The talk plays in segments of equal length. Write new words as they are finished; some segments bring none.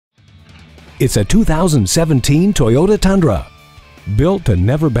It's a 2017 Toyota Tundra. Built to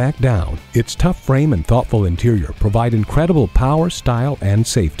never back down, its tough frame and thoughtful interior provide incredible power, style, and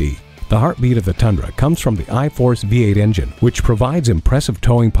safety. The heartbeat of the Tundra comes from the I-Force V8 engine, which provides impressive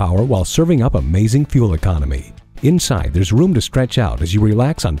towing power while serving up amazing fuel economy. Inside, there's room to stretch out as you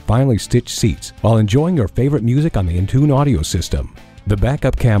relax on finely stitched seats while enjoying your favorite music on the Entune audio system. The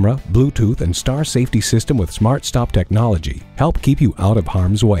backup camera, Bluetooth, and Star safety system with Smart Stop technology help keep you out of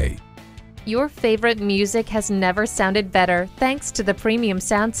harm's way. Your favorite music has never sounded better thanks to the premium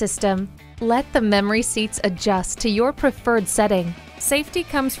sound system. Let the memory seats adjust to your preferred setting. Safety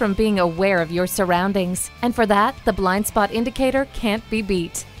comes from being aware of your surroundings, and for that, the blind spot indicator can't be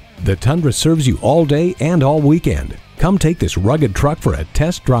beat. The Tundra serves you all day and all weekend. Come take this rugged truck for a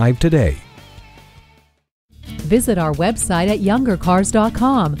test drive today. Visit our website at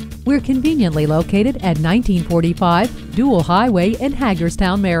youngercars.com. We're conveniently located at 1945 Dual Highway in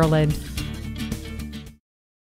Hagerstown, Maryland.